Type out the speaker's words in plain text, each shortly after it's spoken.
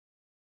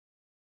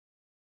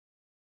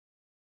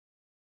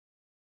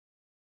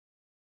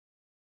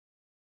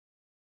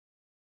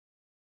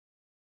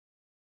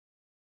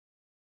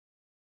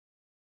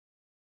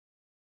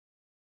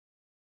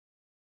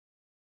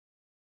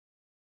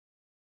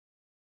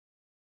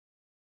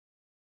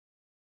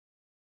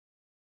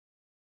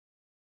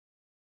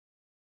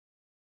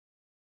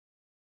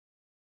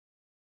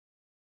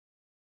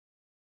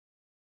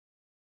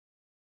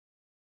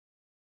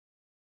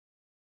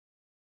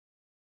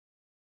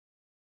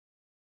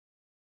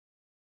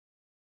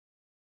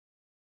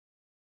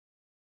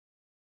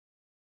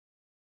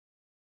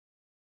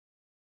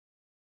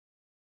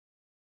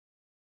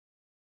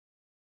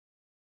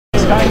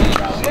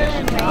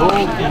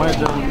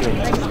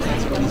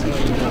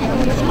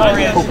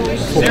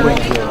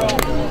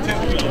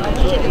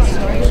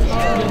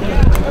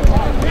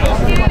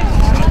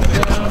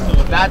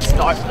That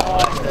start,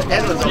 the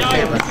end was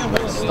okay, but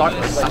the start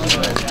was such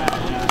good.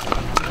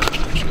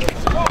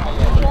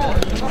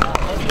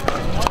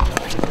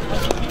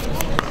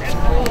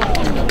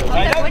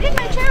 Where did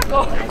my chair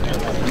go?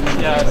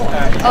 Yeah,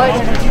 oh,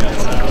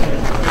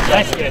 it's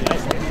nice kid,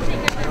 nice kid.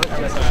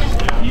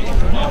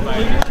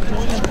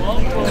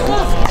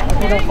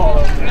 They don't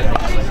follow.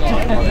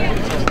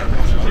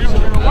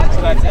 So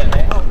that's it, eh?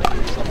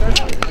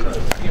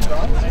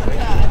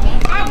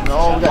 No,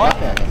 we got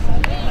that.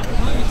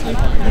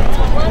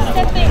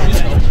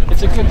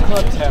 It's a good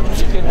club, Tim.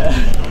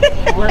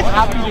 We're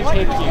happy to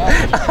take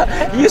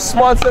you. You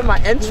sponsored my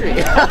entry.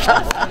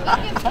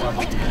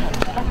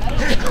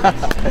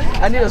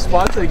 I need a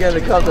sponsor to get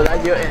the club, so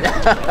that you're in.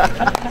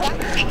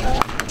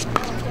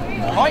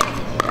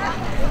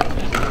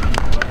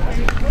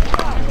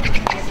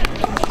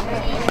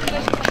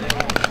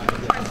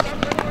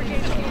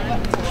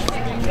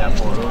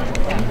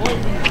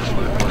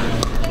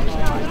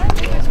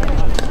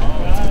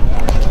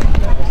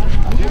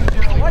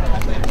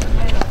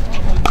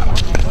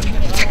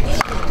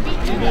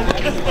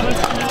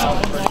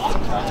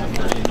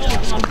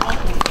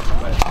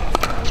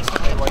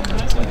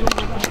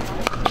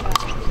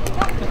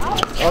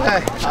 Okay,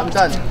 I'm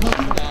done.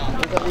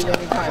 We don't need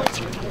any time.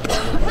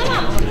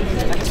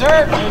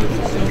 Serve!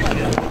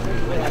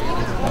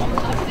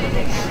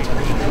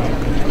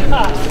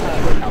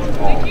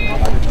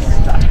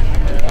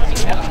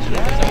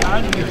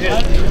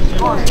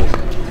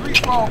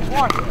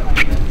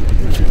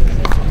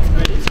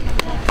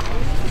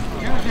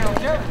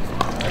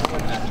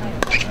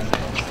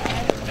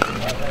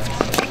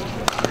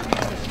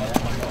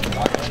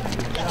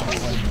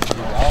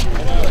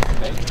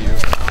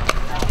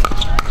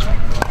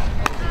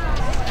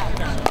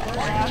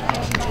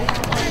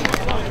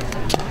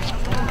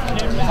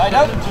 Side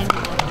out.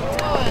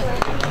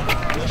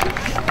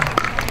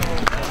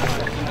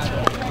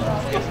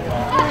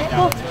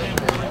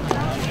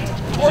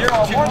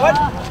 0-2-1.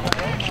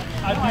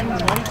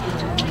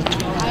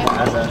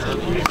 That's a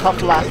tough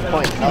last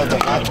point. That was the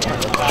last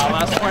point.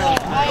 Last point.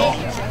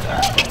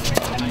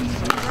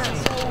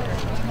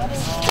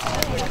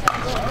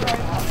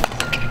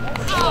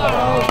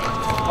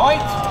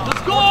 Point.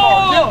 Let's go!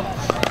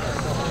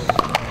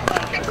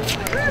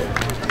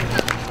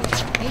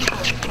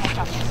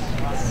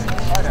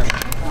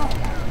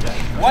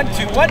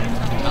 1-2-1.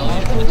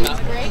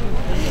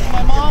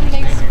 My mom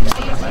makes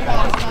pasta.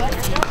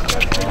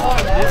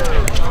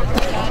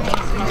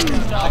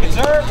 Second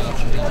serve.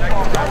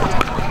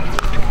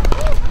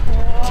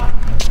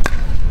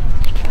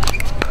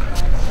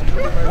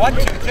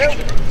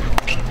 1-2-2.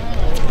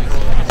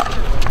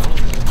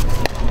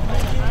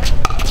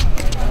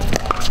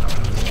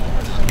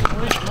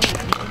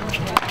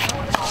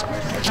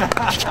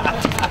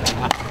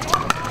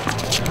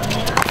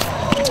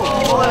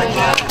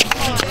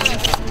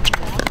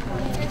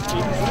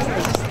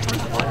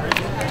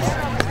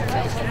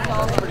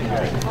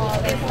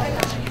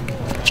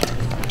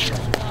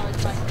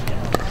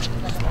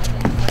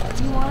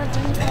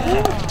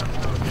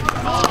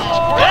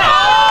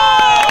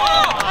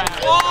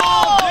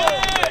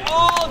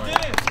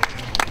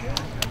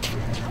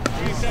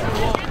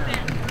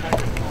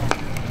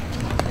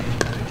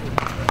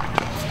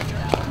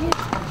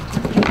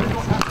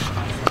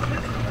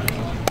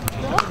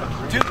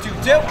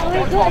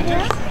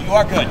 You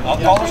are good. I'll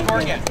call the score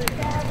again.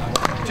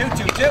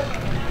 2-2-2.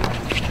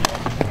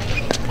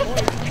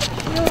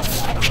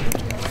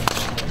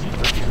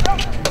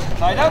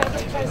 Side out.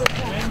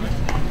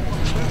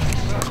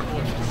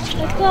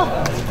 Let's go.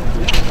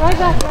 Right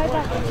back, right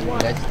back.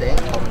 Let's stay.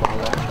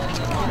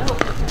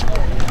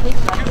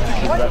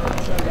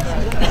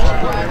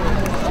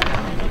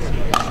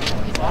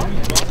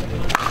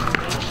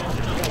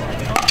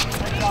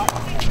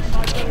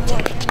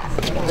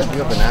 Just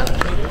your banana.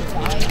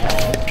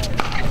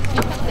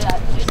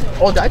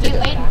 Oh, I did it.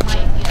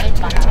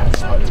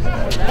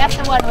 That's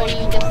the one where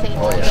you just say,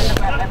 oh,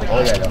 yeah.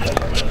 Oh, yeah.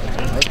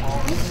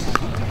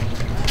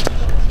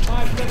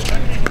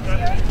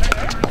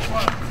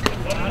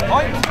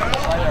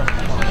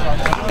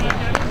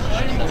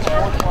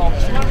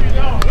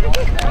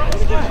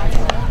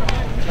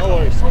 No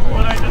worries.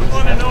 But I just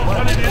want to know what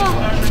it is.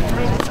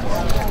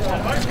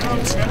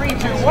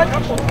 3-2-1.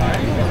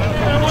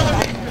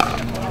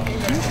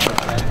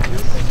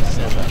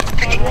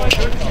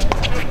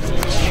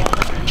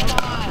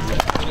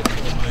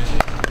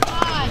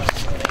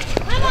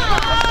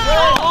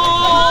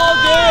 All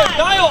day!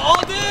 Daiho,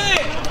 all day!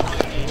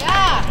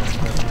 Yeah!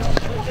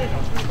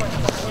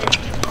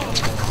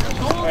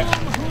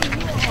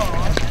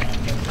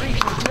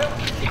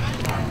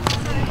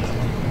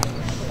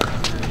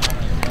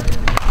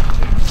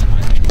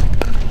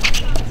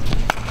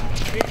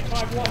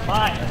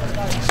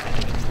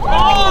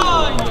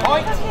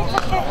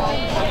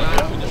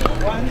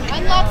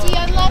 Unlucky,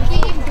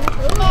 unlucky.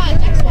 Come on,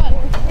 next one.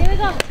 Here we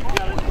go.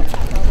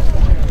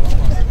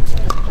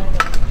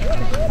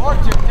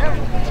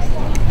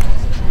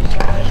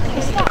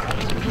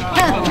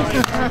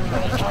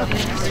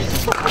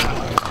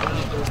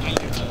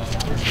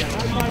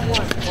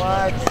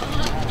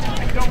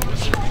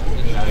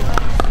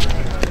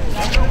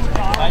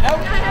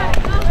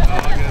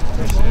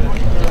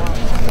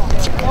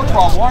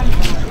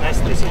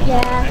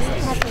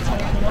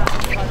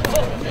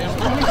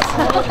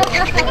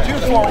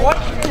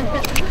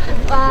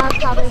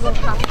 Probably will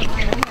cost me.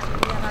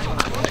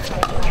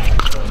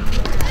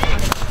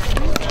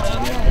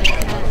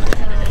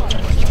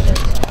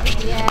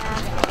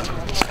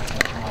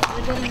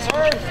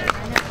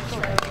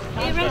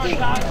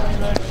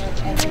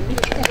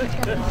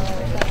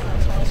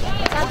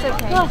 That's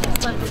okay.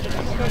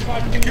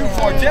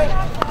 2-4-2.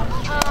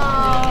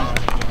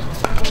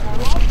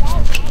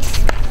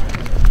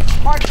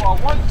 Hard ball,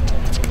 1.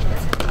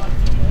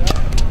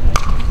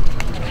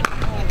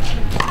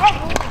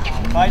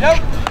 Find out.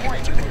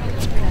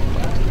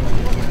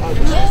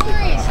 No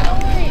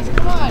worries,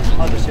 come on.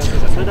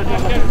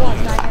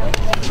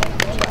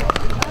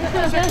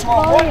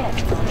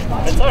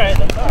 That's alright,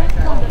 that's alright.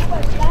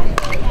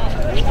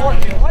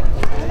 4-2, what?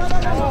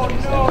 Oh,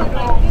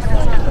 no.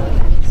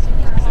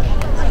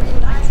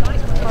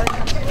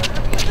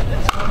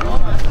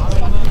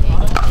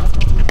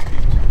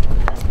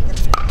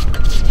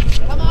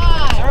 Come on.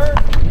 Serve.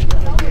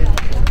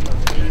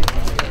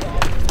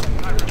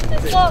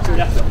 Let's go.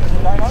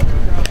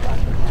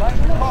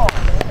 Ball.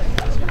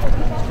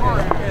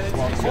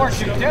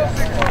 4-2-2.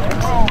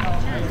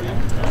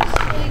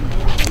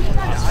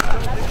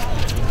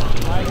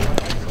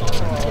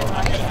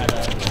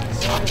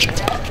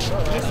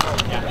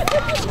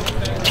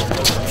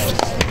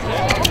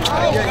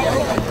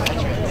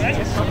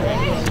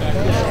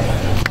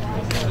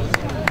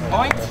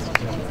 Point.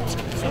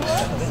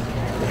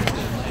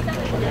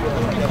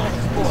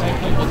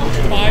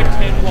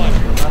 5-10-1.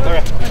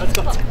 Alright, let's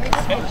go.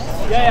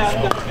 Yeah.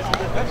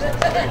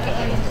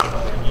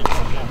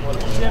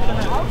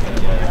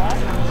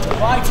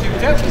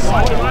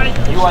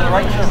 You on the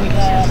right?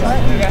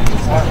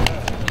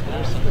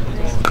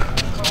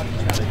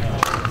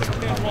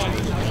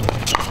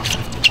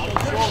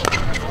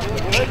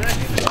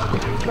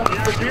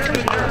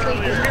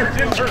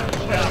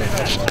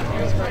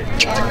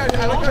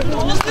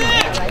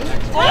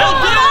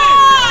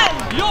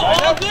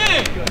 All day!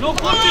 No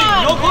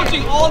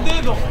coaching, all day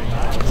though.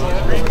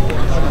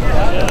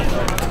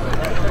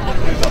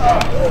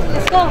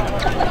 Let's go.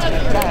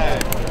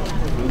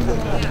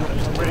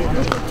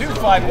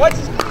 2-5, what?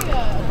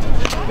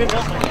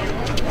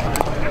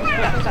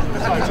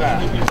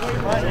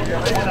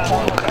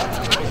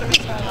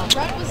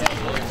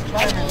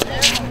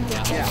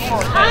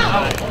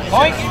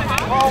 Point.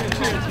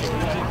 12-2.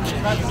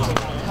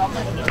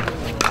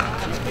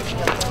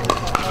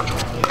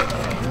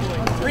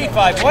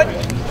 3-5, what?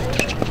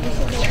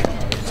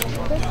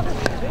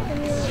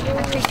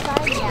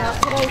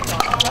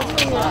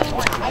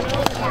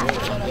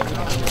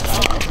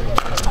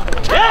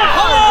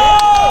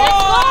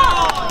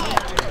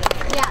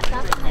 Yeah,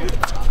 that's nice.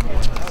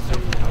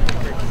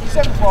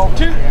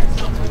 7-12-2.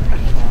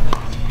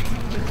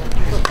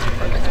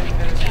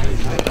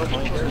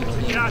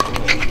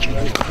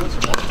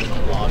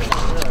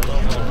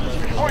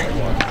 Point.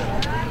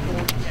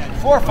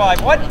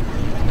 4-5, what?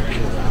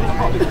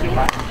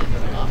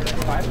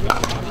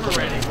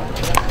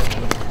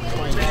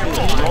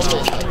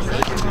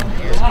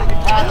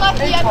 I'm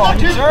lucky. Come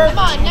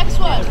on, next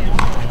one.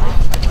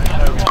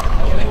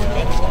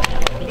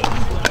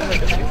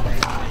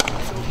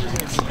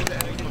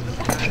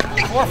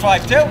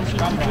 4-5-2.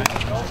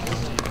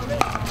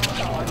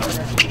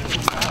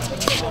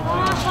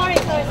 Sorry.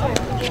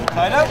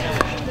 Tied up.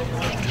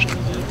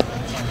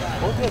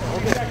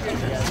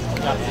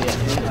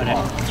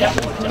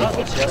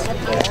 Let's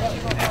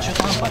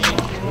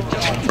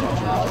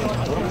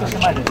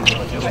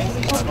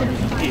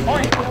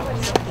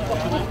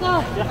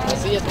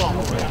go.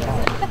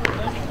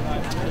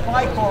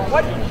 5-4,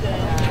 what?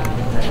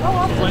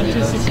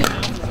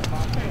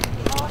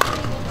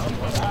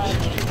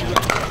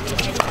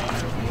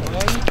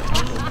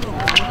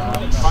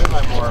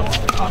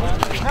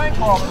 Nine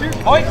ball, 2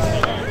 points.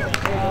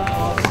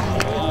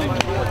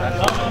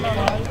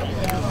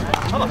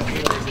 Come on.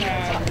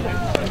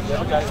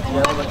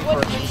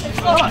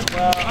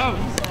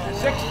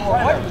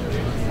 6-4, what?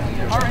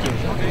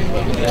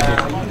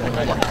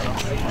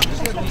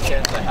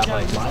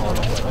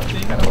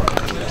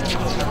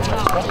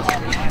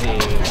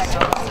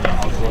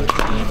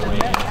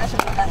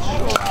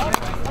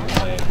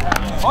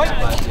 Point.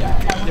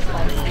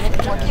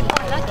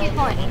 Lucky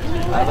point.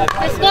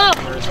 Let's go.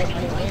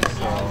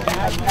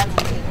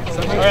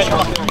 All right, come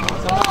on.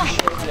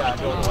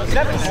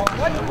 7-4,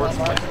 what?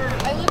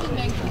 I live in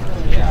Vancouver.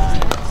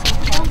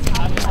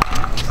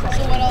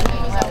 So what I'll do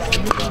is I'll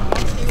see you.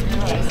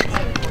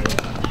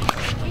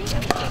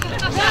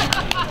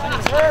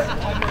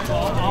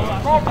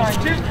 Call by 2.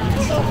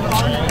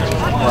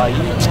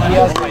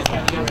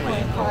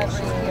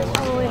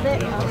 Oh, is it?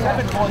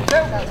 7-4-2.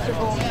 Yeah.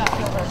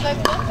 So I've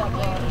done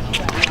something.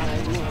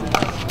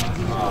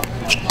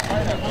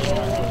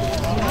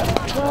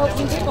 Well,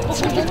 we didn't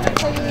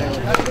play.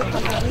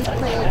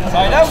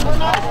 Side out.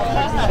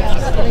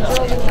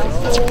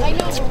 I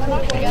know, but we're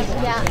not together.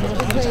 Yeah, we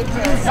played.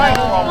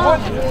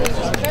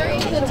 Very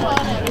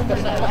platonic.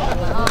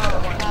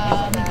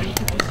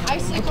 I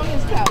sleep on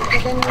his couch.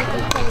 But then we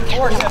played.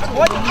 4-7.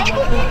 What? I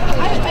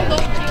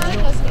love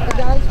Caitlin, doesn't The he?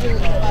 guys really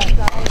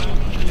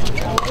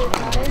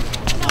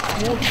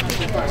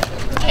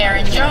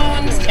Karen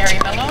Jones, Terry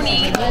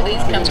Maloney,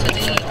 please come to the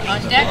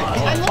on deck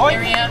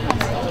area.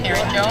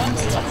 Karen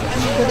Jones,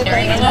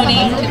 Terry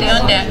Maloney to the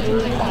on deck.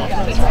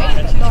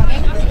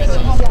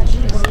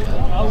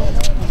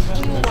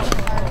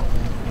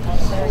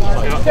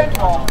 10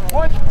 ball.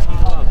 1.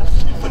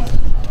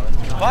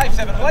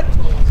 5-7. What?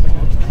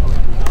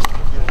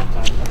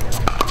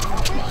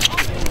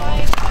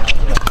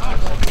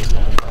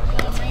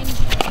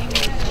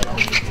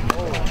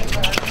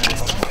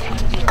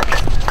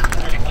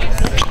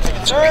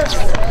 Serve.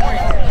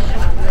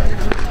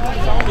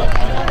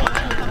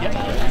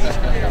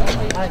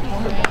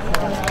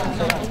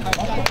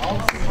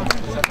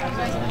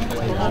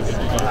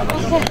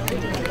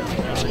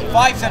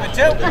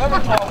 5-7-2.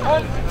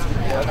 11-12-1.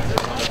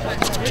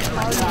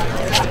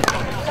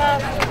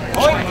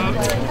 Point.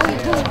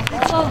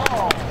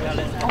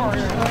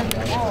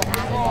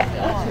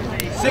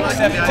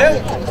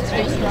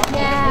 6-7-2.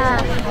 Yeah.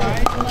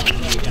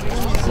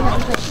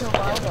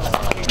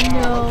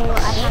 No, I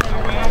haven't.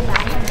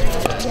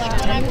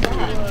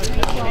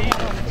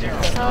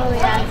 Oh,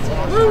 yeah.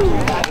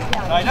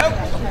 Side out.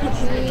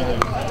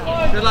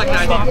 Good luck,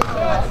 guys.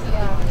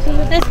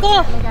 Let's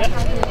go.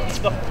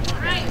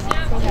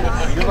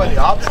 You're going the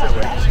opposite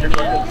way. You're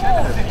going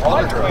the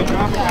other way.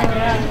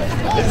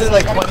 This is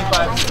like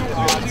 25.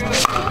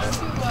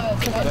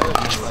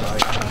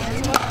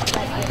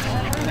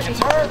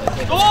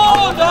 Go,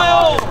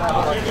 Daiho!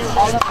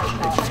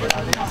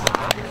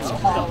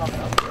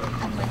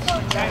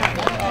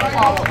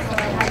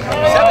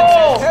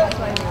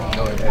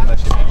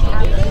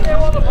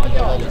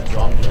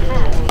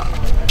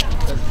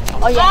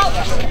 Oh, yeah.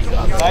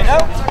 Side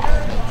out.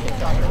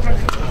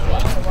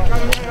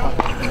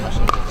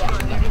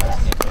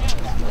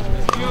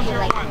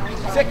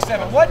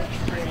 6-7. What?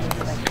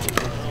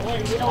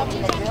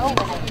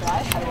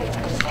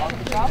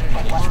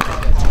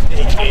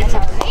 I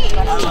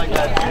like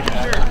that.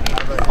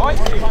 Point.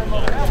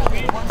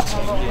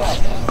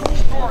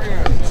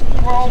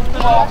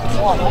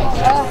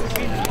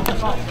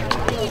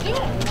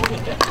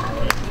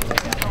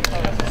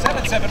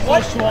 7-7.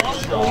 What?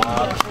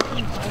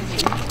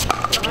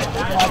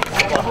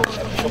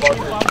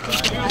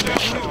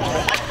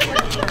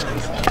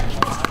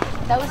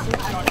 That was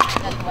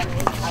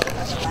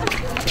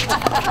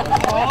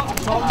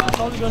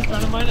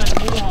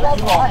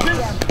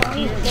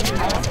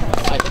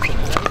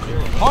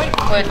Point.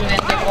 Would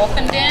Linda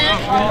Wolfenden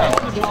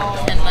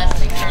and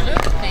Leslie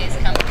Turluke please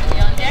come to the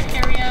on deck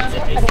area?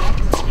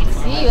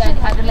 see you and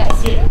have a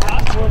nice day.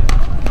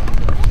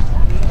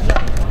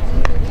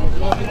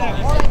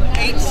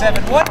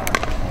 8-7. What?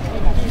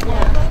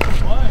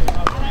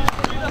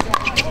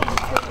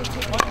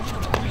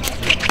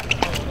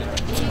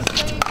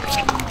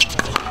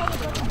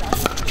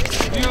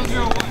 He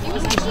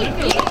was actually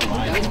beating. He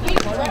was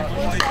beating Brett.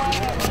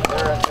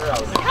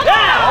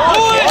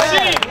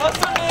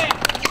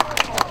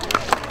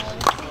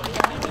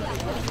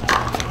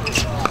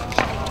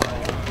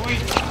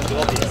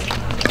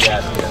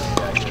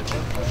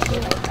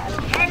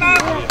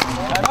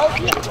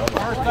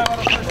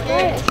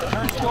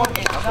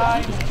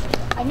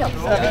 I know.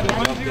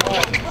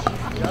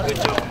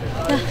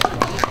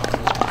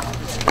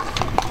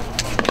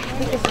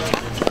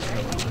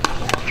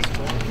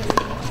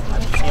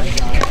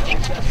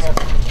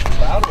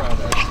 Loud around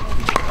there.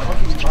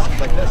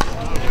 Like this.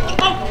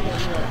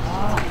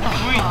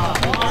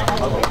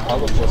 I'll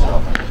go close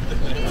enough.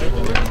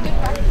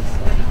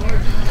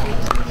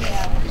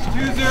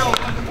 2-0.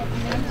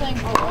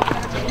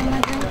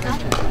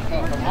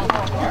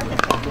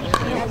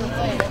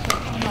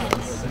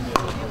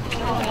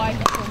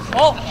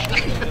 Oh!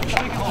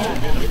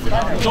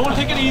 Don't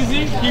take it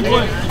easy. Keep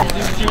going.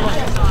 Keep going.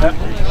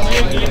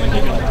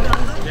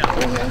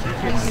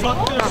 Suck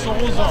their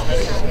souls up.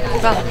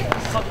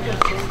 Suck their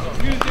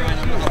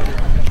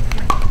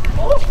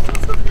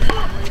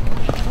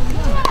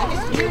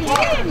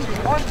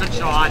Good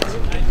shot.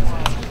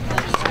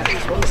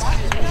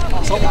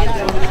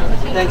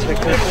 Thanks,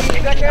 Victor.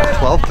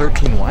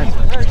 12-13-1.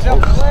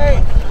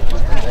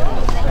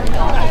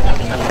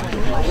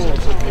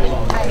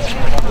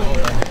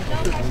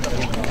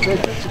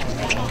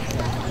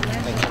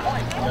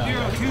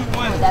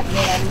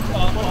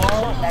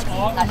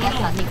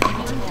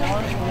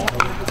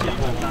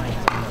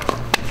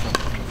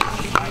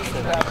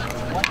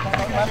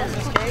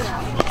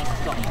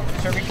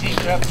 Serving team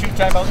to have 2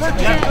 timeouts in this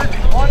game.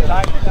 1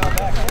 time down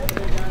back.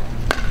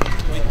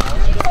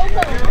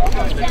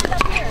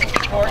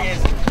 Score is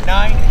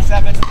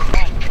 9-7-1.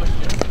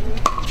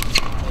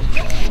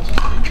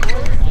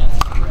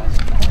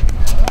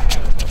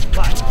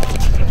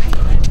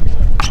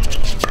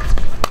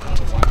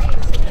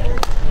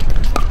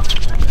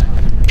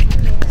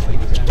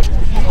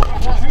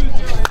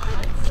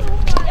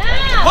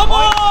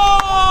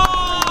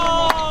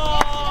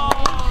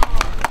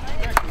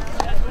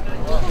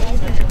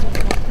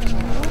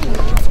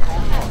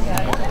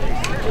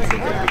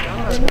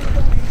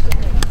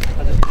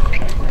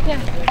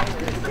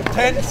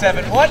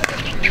 What?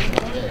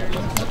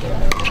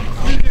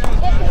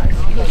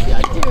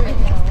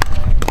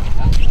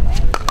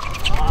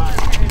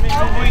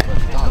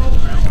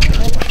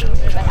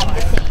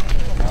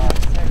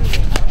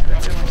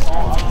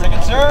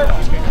 Second serve.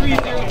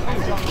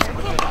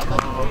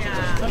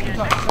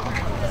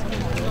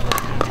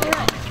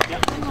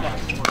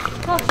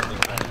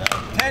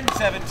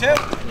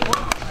 10-7-2.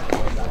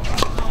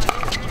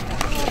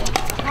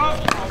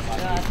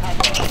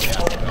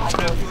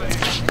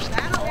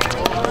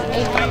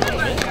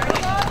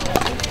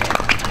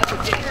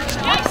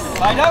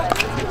 Line out.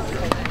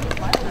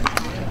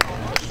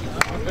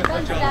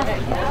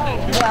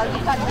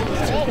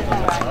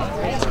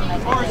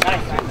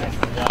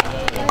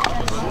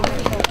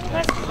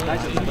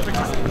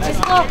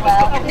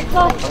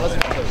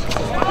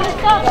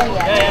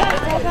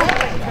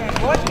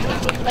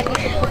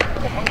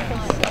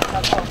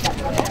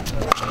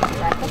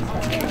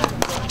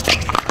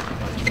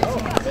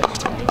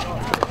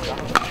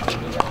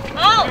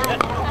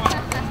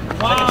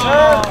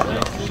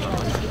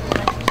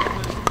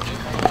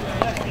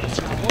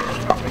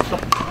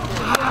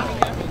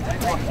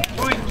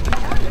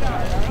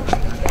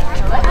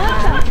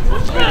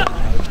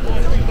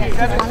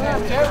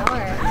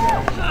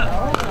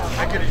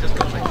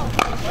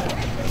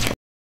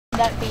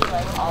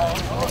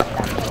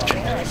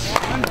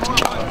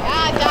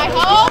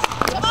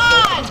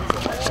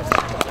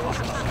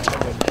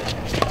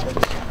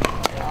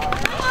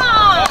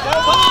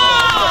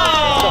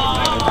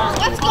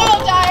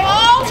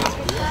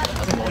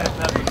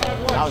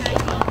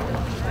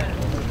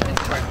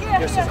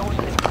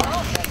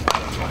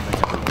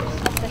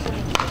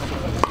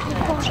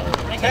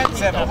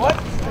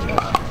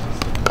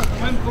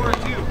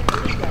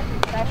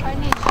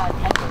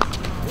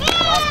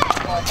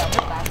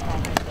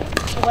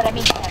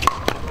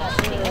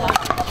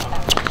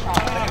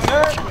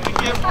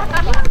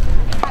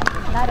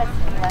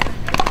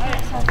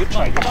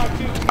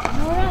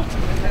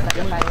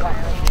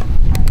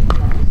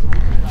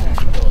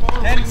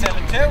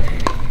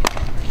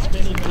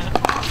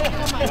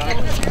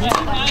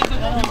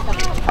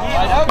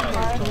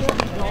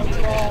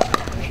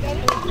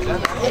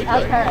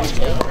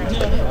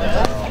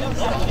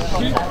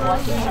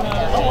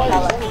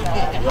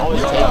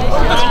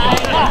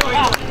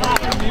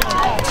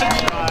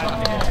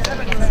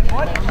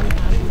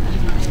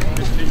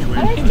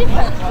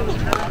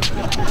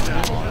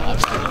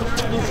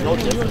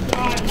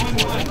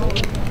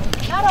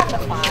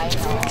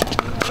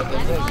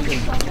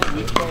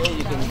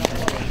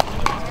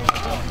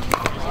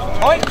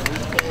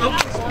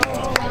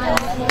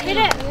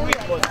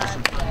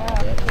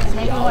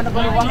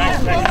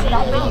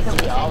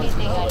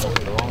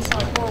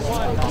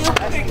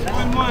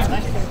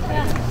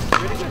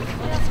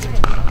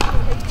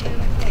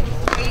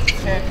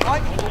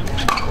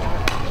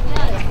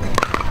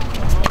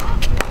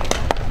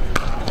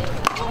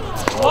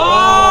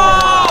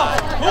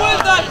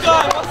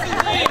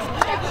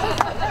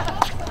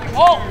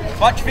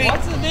 Watch feet.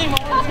 What's his name? I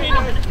want to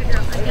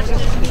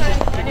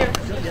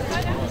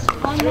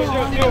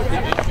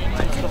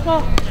Let's go.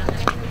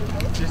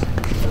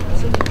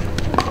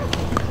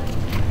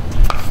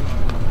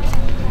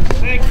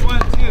 Six, 1,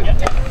 2.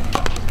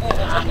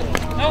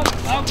 No.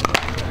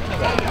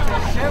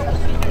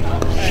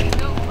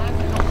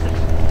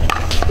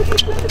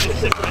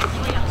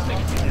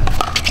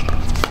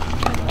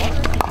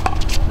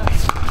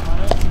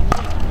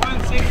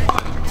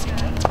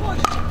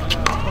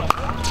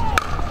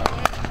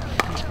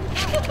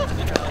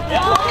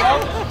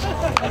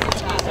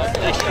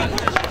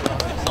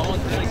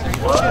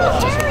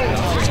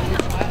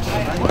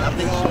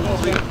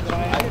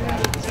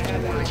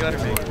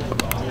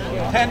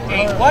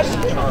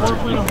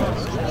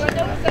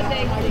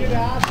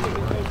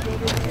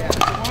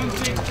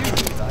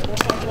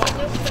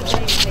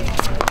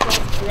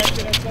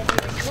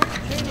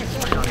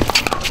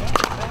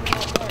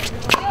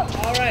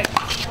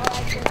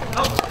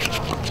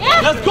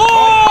 Let's go!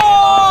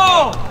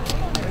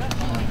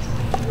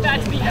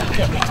 That's me.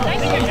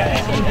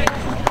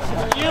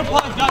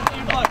 Earplugs, got the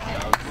earplugs.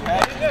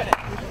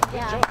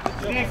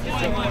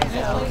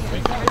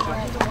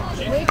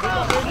 Wake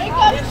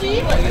up,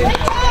 Chief!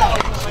 Wake up!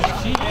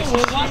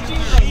 We're watching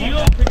the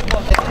real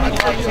pickleball.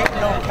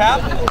 No cap.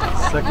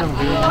 Second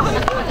view.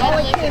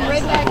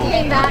 Right back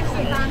in back.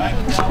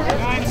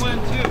 9-1-2.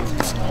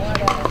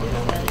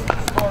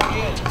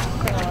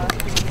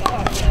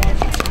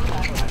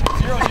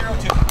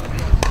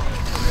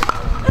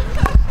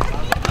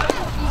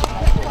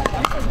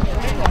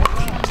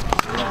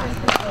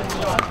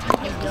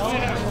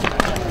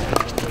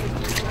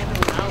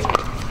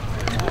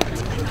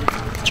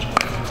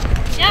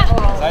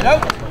 Side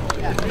out.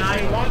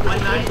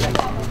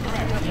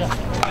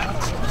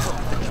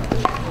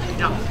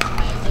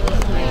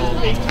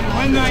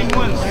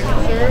 1-9-1.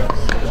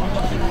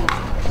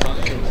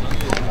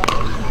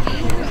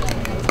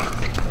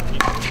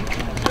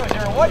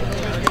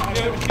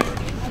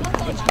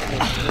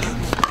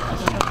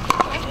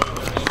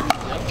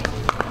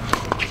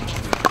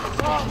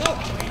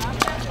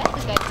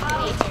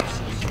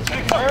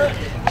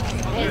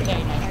 is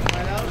very nice.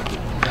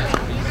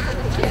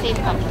 Same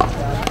color.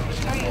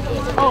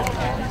 Oh,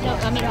 no,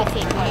 I mean the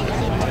same color.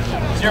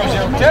 002.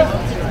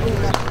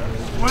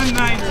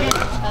 192.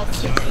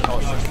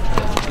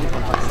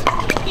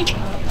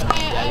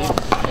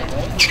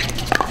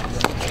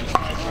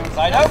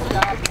 Side out.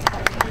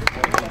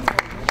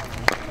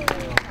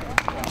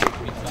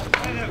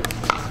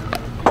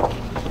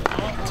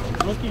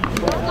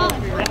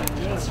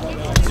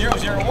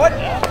 001.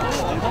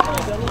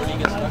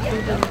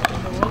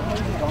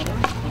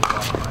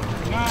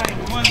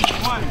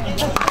 911.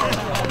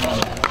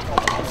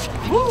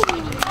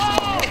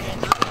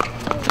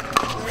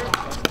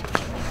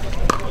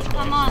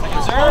 Come on.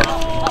 Reserve.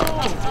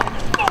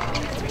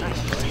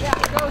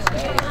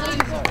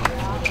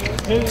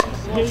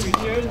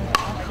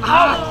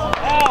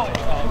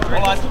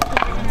 Hold on.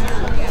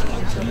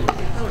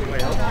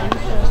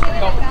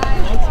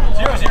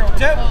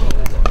 002.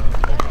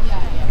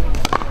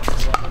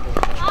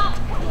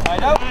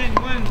 Side out.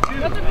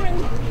 912.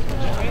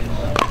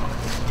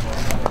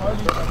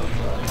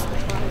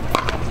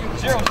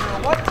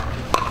 001.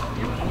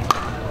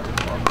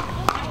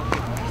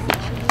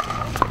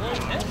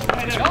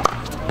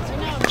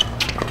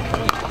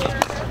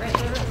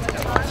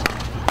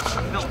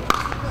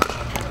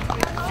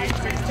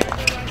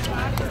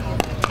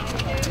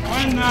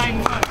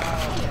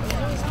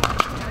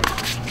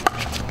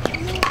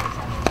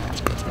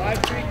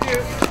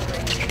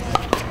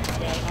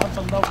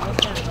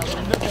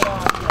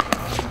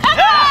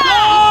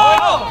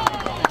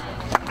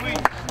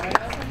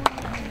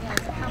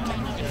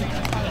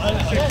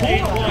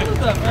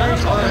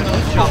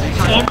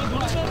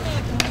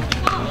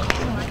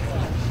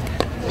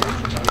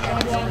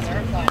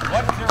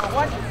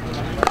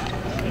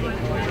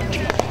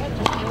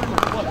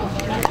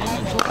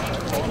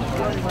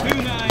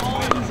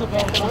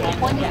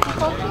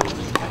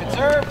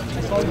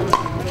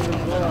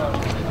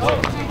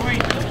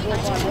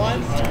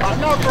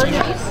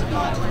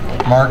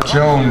 Mark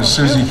Jones,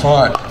 Susie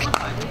Fott.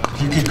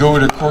 If you could go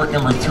to court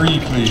number 3,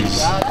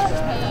 please. Side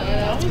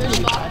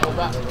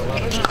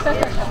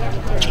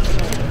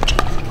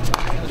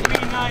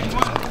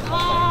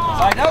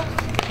out.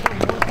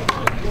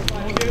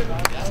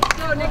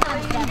 Go,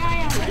 Nicolene.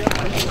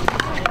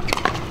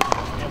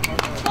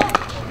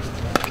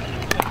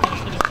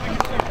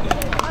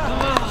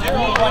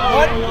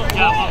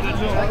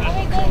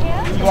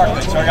 You are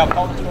good. Sorry, I'll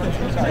call the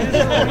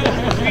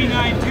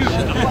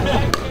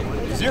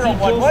 392.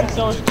 011.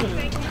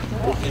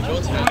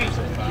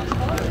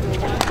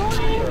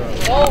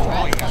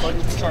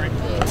 Sorry.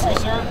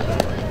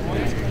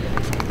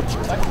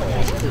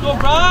 Go,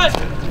 Brad!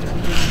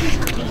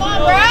 Come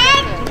on,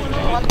 Brad!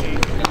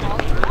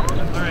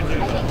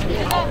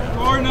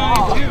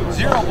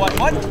 492.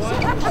 011.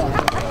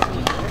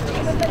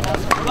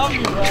 Love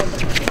you, Brad.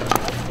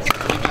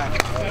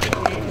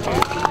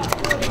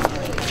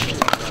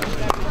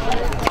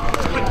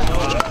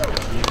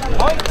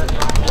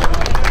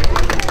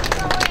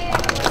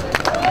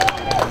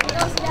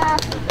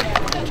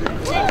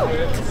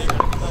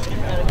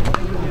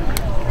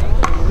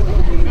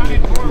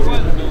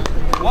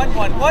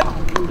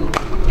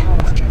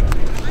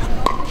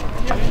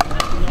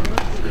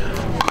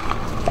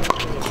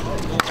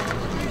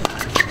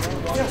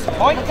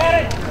 Point, get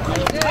it!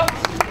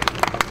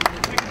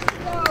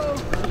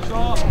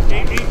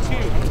 882.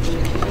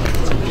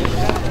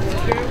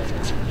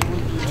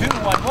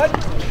 211.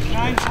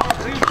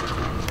 942.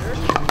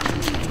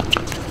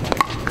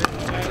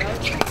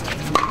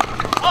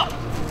 Oh!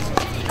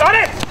 Got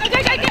it!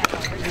 Okay.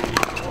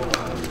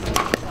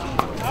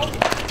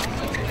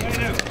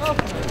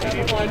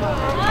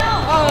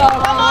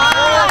 Come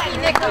on!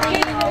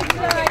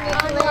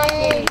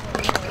 Nicolene.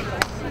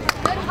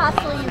 Good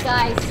hustle, you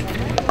guys.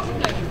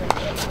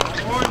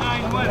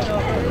 491.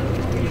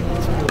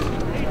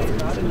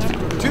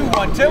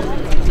 212.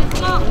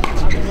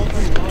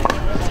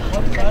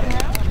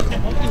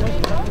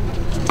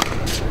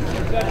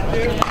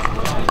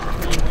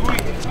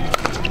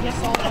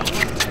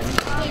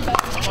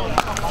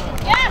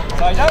 Yeah!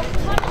 Side out.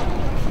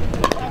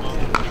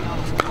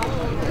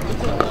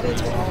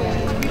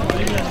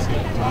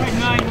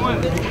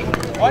 591.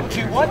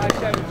 121.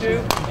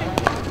 572.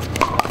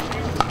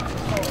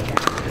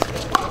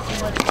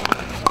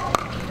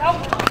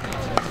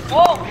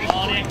 Oh!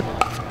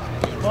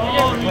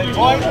 Play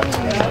point.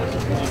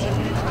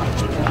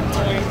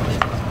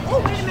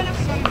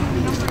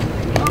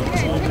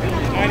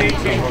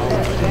 Okay.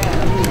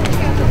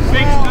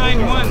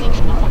 691.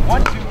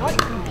 121.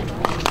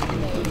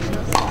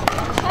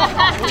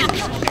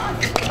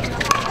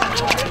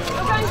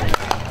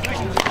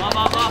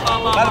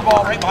 Another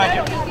ball right behind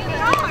you.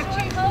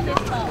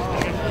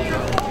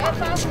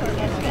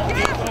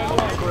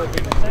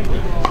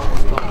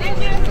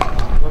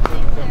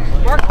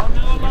 Work.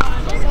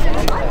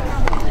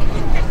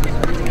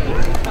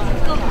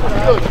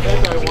 That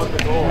guy won the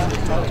goal.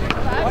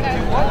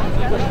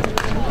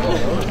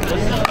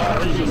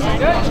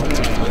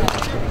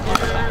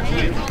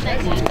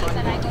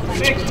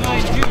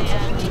 692.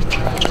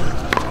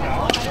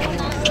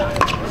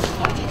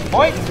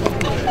 Point.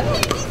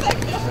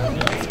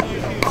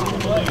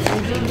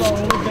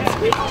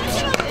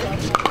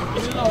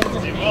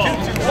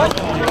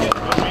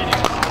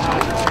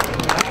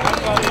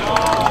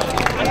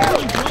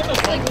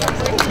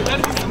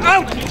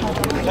 Out!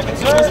 Second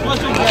serve.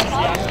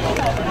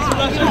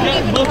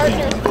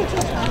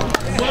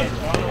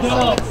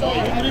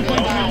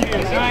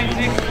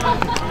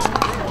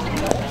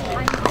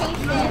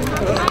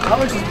 How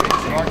much is this?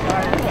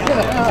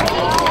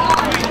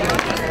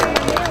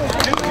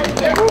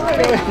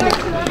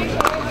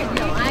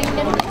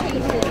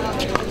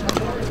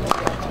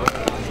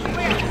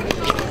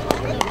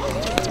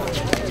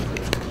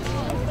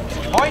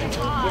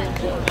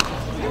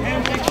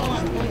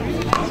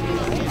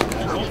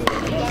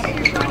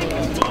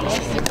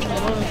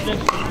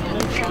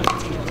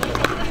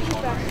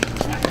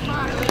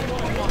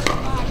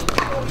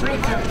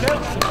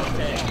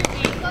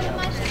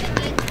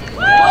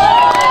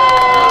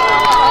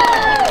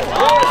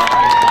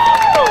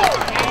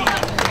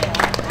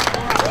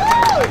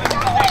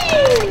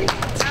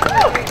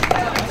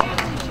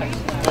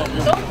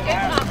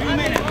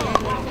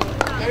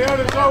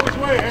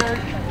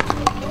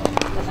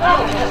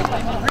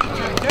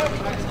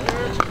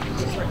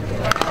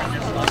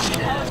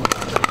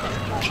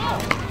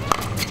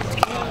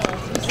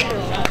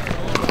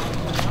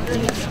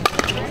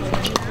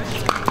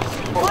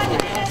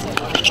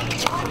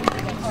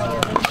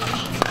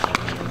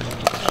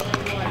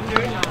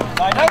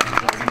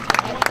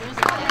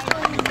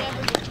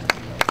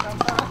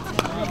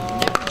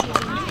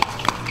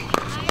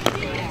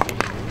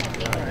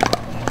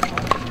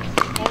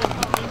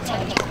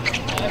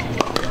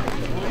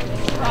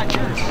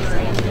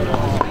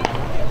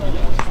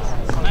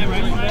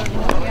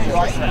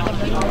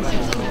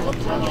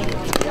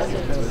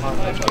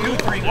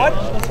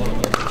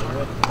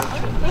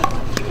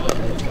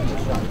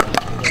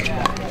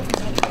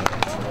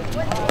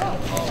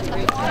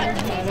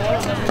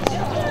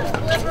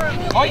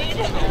 Point.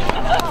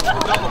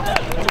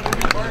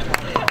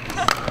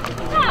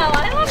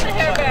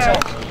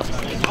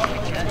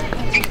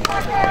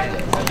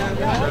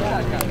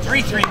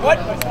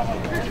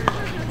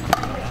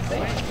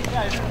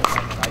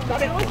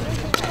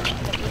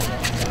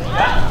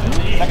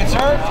 Second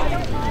serve.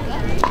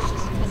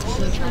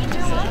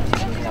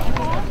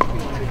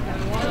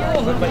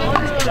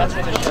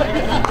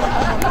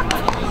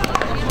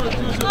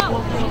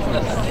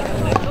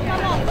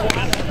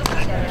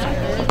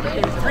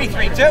 Three,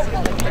 3-2.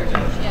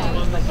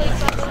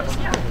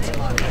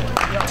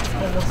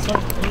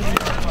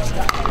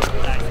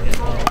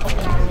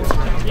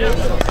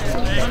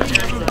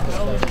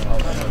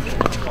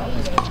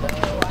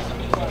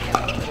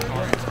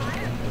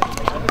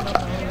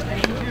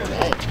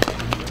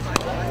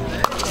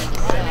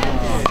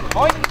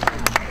 Point.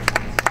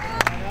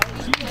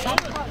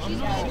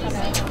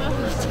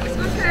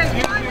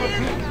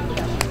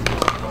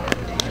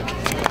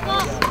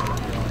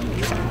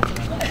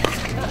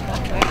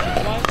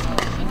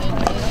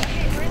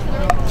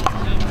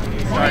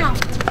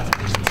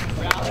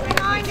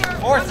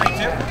 Four,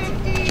 3-2.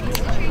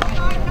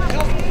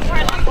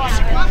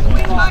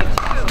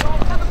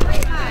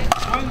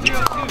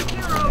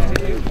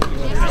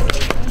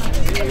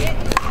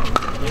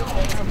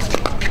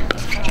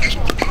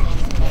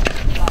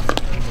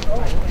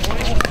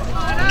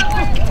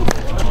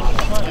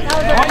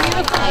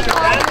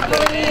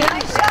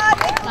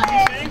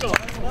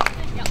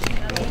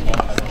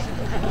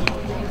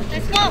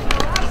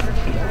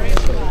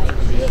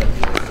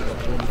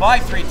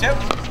 Five, 3-2.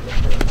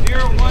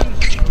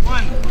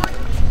 0-1-1.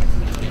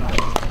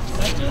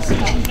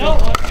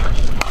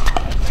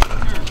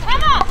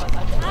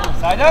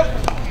 Side up.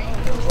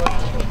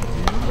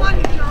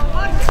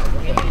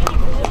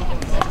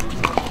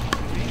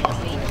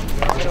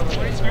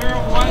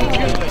 0-1-2.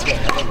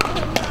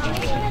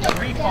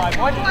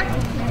 3-5-1.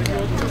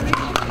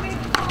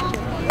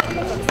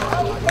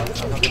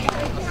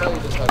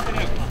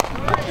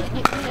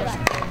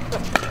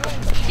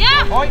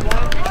 Yeah. Point.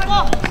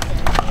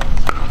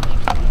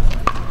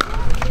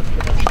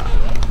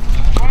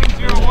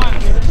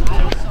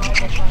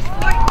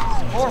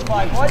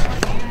 4-5-1.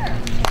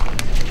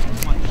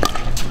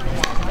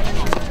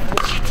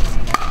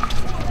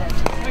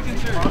 Second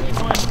serve.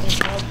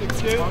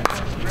 1-6-2.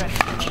 Ready.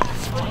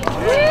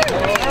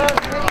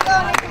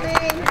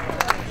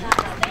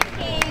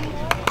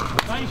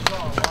 Nice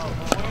ball.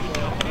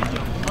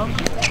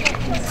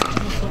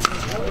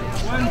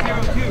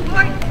 1-0-2.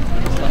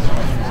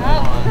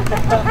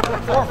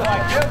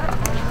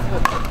 4-5-2.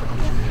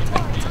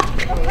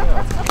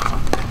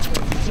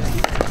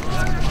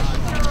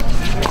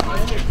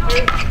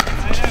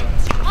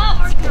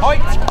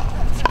 Point.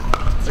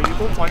 Are you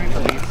both wanting to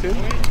leave soon?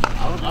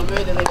 I'm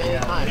ready to leave any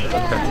time.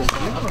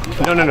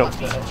 No.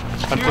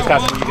 I'm just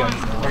asking you guys.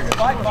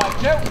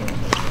 5-5-2.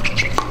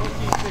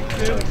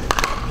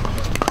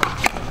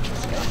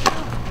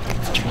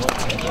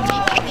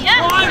 Yeah.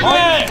 Point.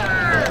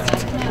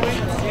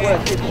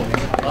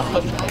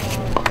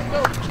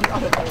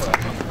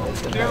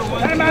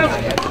 Time out.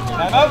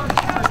 Time out.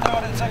 First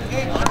out in the second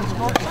game.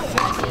 Score is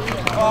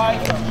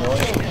 6-5.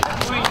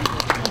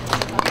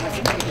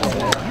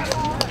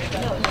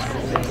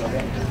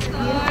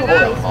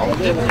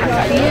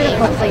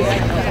 Thanks,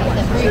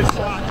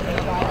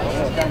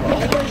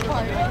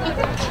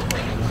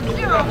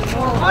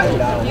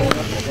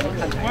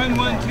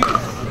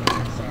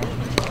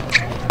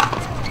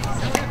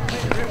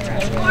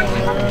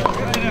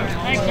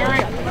 Harry.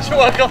 You're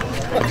welcome.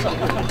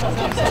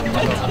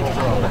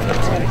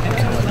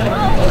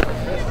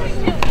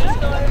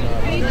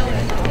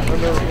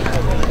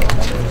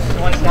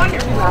 Want to stand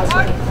here?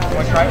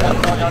 Want to try one?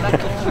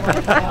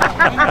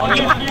 One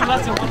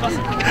lesson.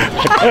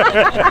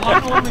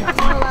 One only.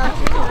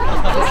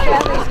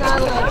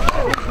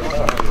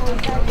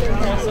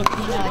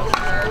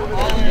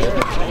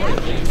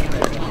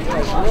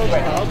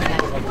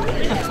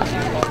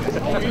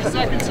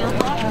 Second serve.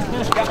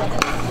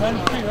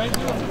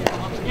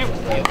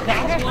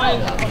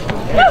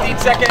 15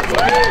 seconds.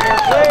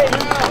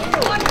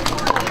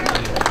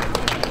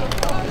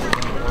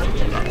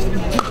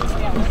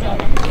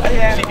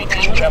 CBT,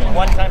 we have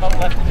one timeout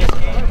left in this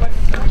game.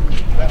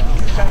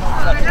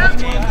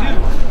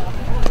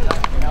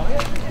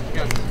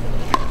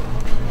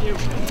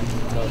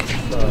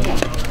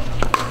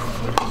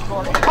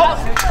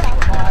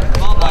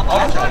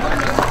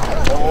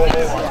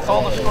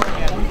 Call the score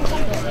again.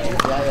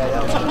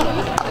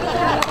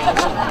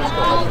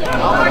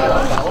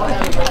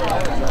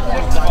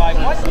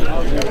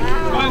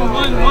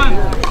 One.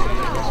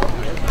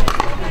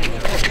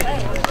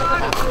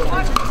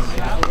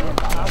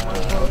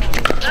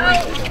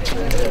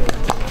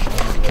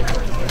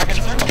 Second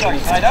circle, sorry,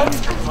 side out.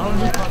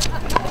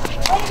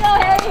 There you go,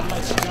 Harry.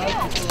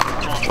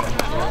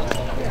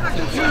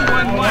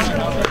 2-1-1.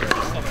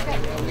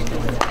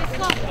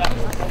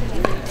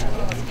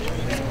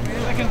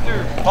 Second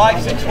third.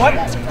 5-6-1.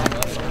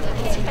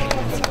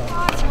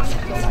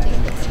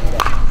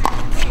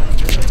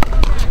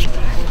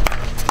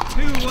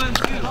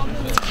 2-1-2.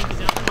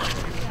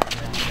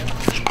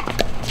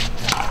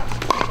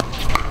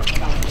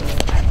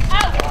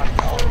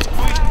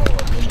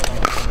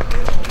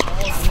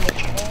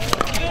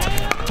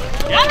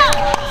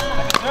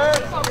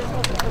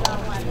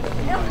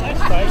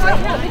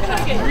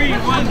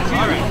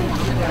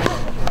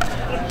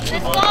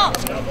 Let's go.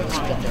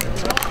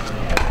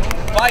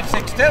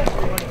 5-6-2.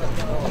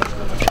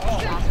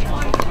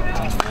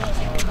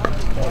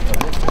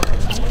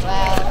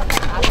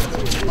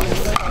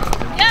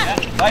 Yeah.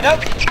 Side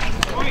out.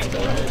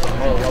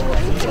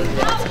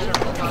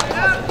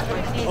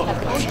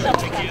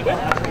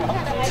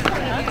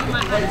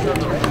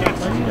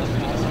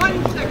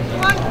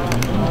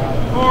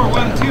 Four,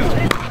 1-2.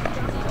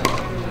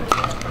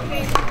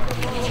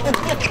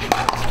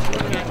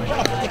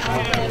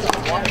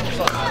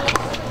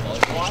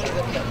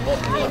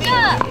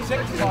 Yeah.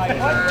 6-5-1.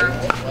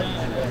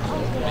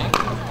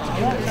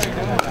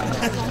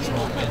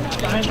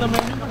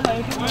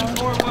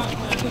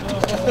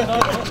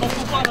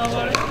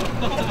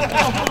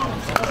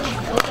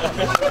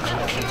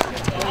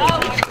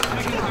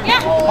 Yeah.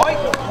 Point.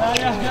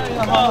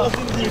 All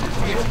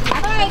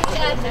right,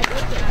 Dad.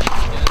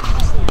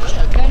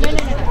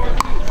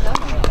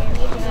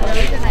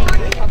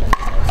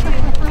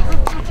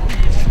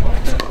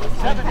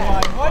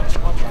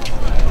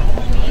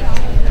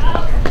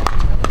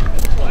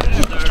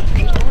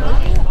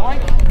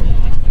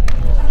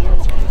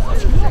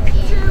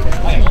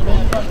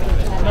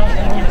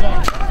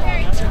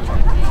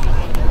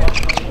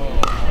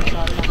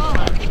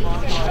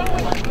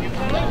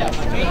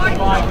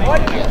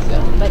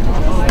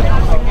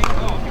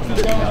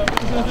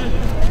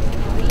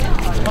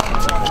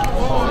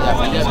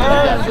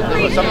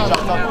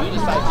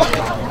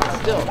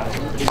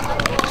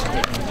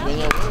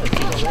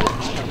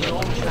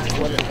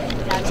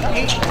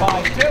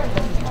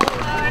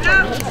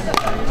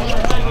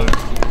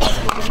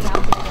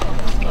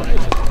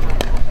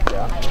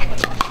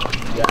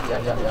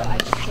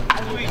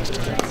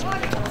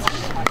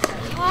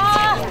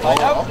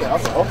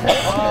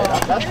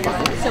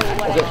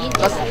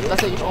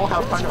 Let's say you all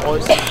have partner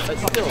always, but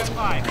still,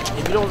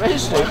 if you don't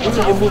register, you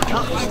move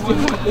out.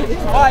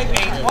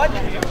 5-8-1.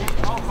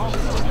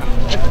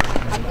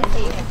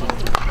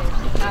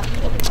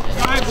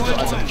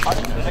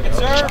 5-1-1. Second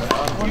serve.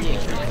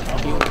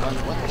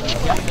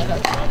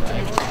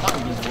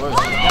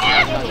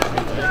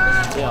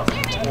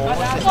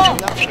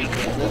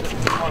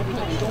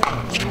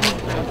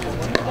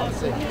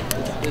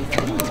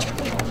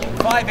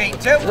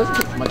 5-8-2.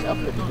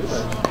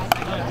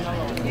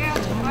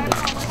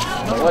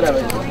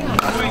 Whatever.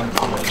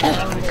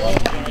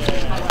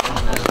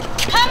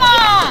 Come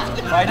on.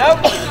 Right out.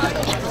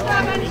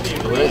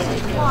 Where is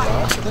it?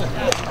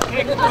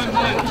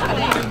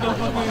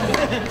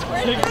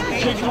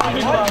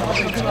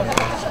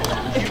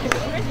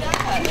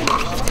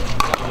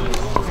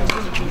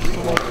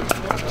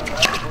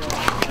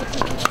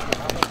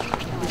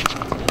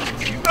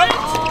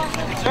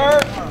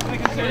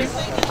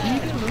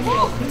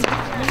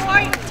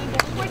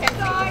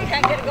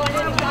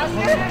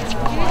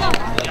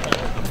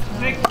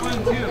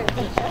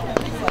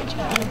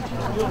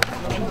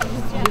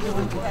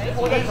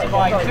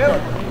 5-2.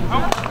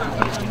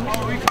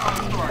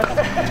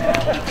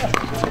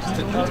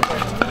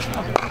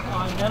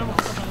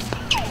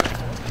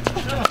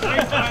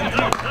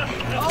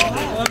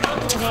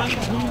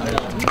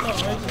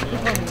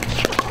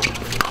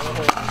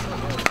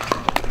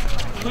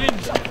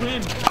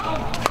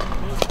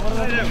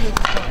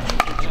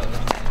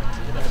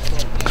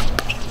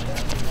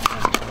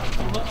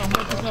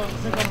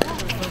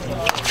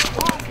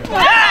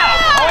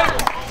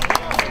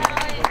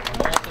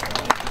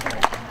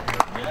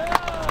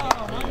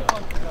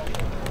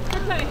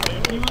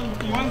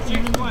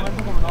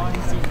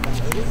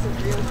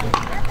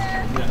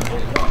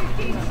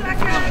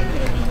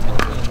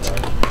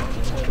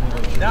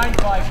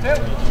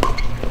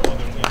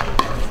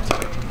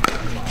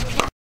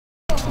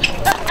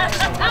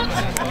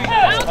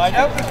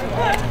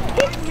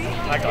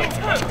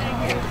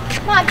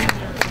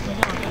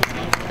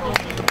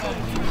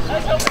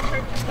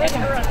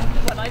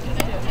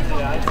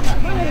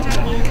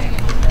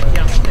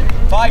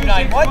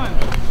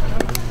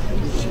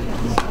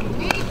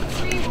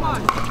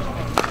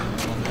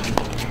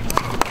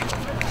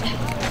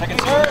 Second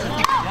serve.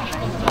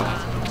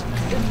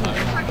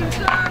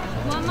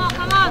 One more,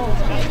 come on.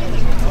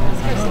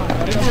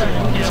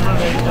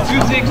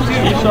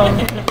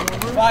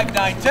 2-6-2.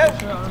 5-9-2.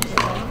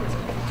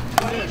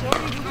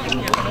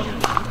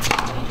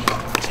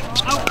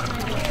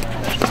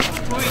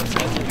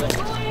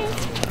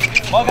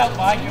 Log out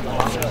behind you.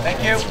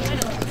 Thank you.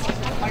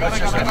 Coach,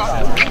 your serve.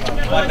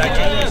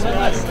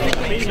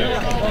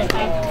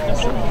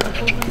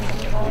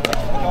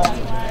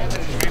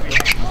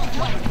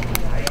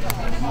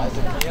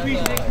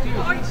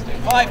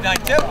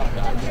 5-9-2.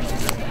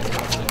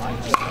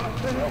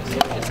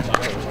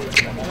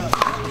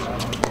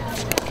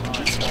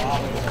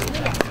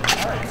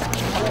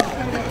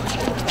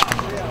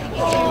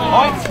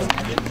 Points.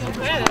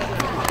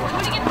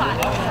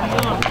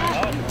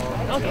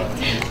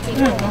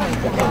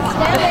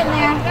 Stand in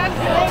there.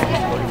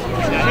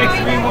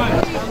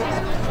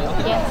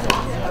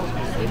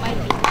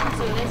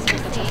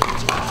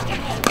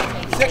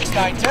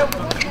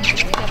 6-9-2.